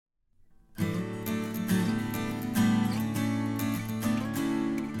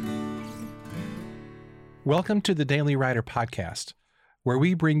Welcome to the Daily Writer Podcast, where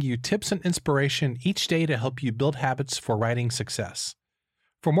we bring you tips and inspiration each day to help you build habits for writing success.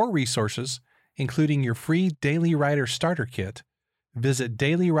 For more resources, including your free Daily Writer Starter Kit, visit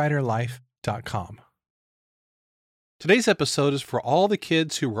dailywriterlife.com. Today's episode is for all the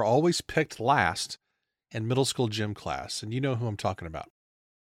kids who were always picked last in middle school gym class, and you know who I'm talking about.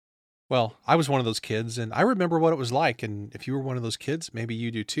 Well, I was one of those kids, and I remember what it was like, and if you were one of those kids, maybe you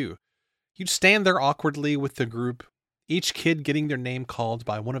do too. You'd stand there awkwardly with the group, each kid getting their name called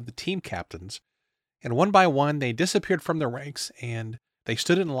by one of the team captains, and one by one they disappeared from the ranks and they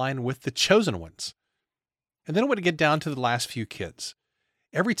stood in line with the chosen ones. And then it would get down to the last few kids.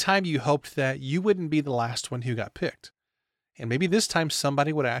 Every time you hoped that you wouldn't be the last one who got picked, and maybe this time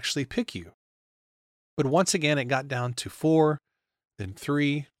somebody would actually pick you. But once again, it got down to 4, then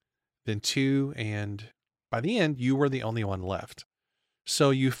 3, then 2, and by the end, you were the only one left.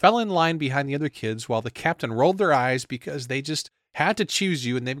 So you fell in line behind the other kids while the captain rolled their eyes because they just had to choose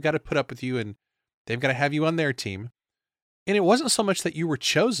you and they've got to put up with you and they've got to have you on their team. And it wasn't so much that you were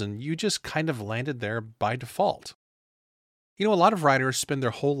chosen, you just kind of landed there by default. You know, a lot of writers spend their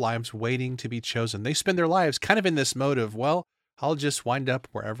whole lives waiting to be chosen. They spend their lives kind of in this mode of, well, I'll just wind up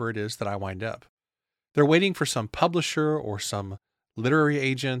wherever it is that I wind up. They're waiting for some publisher or some literary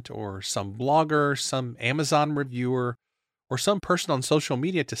agent or some blogger, some Amazon reviewer, or some person on social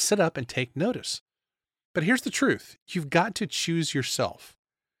media to sit up and take notice. But here's the truth. You've got to choose yourself.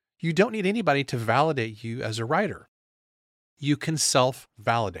 You don't need anybody to validate you as a writer. You can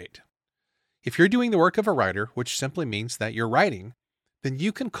self-validate. If you're doing the work of a writer, which simply means that you're writing, then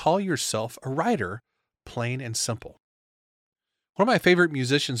you can call yourself a writer, plain and simple. One of my favorite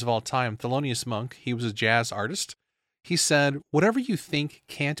musicians of all time, Thelonious Monk, he was a jazz artist. He said, "Whatever you think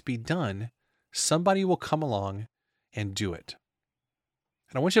can't be done, somebody will come along and do it."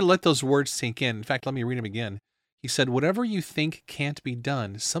 And I want you to let those words sink in. In fact, let me read them again. He said, "Whatever you think can't be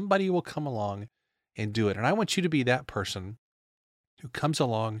done, somebody will come along and do it." And I want you to be that person who comes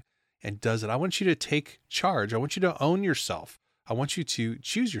along and does it. I want you to take charge. I want you to own yourself. I want you to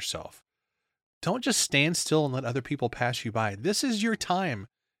choose yourself. Don't just stand still and let other people pass you by. This is your time.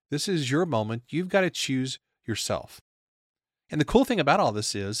 This is your moment. You've got to choose yourself. And the cool thing about all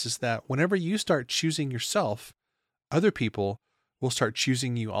this is that whenever you start choosing yourself, other people will start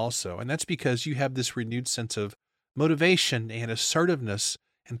choosing you also. And that's because you have this renewed sense of motivation and assertiveness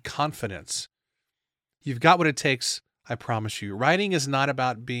and confidence. You've got what it takes, I promise you. Writing is not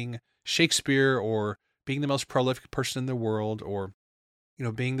about being Shakespeare or being the most prolific person in the world or,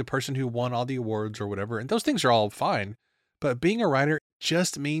 being the person who won all the awards or whatever. And those things are all fine. But being a writer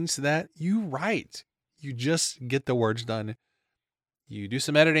just means that you write. You just get the words done. You do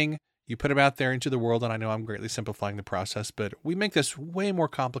some editing. You put them out there into the world, and I know I'm greatly simplifying the process, but we make this way more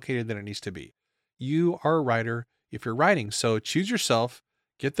complicated than it needs to be. You are a writer if you're writing, so choose yourself,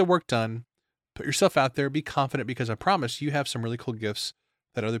 get the work done, put yourself out there, be confident, because I promise you have some really cool gifts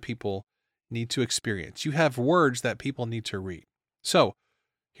that other people need to experience. You have words that people need to read. So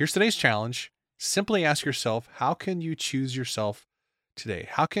here's today's challenge. Simply ask yourself, how can you choose yourself today?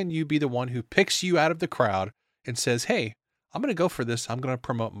 How can you be the one who picks you out of the crowd and says, hey, I'm going to go for this. I'm going to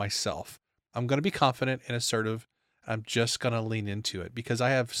promote myself. I'm going to be confident and assertive. I'm just going to lean into it because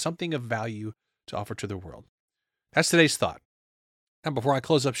I have something of value to offer to the world. That's today's thought. And before I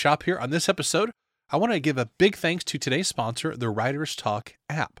close up shop here on this episode, I want to give a big thanks to today's sponsor, the Writer's Talk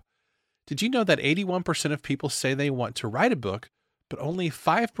app. Did you know that 81% of people say they want to write a book, but only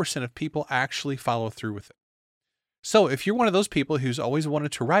 5% of people actually follow through with it? So if you're one of those people who's always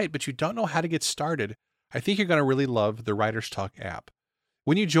wanted to write, but you don't know how to get started, I think you're going to really love the Writer's Talk app.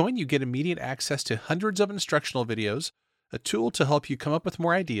 When you join, you get immediate access to hundreds of instructional videos, a tool to help you come up with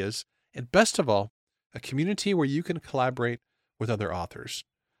more ideas, and best of all, a community where you can collaborate with other authors.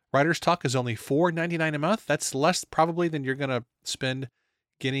 Writer's Talk is only $4.99 a month. That's less probably than you're going to spend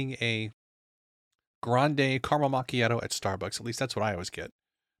getting a grande caramel macchiato at Starbucks. At least that's what I always get.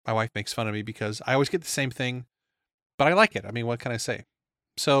 My wife makes fun of me because I always get the same thing, but I like it. I mean, what can I say?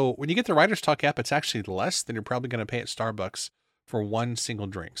 So when you get the Writer's Talk app, it's actually less than you're probably going to pay at Starbucks for one single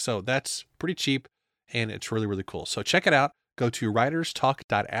drink. So that's pretty cheap and it's really, really cool. So check it out. Go to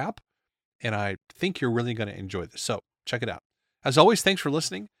writerstalk.app and I think you're really going to enjoy this. So check it out. As always, thanks for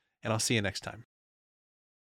listening and I'll see you next time.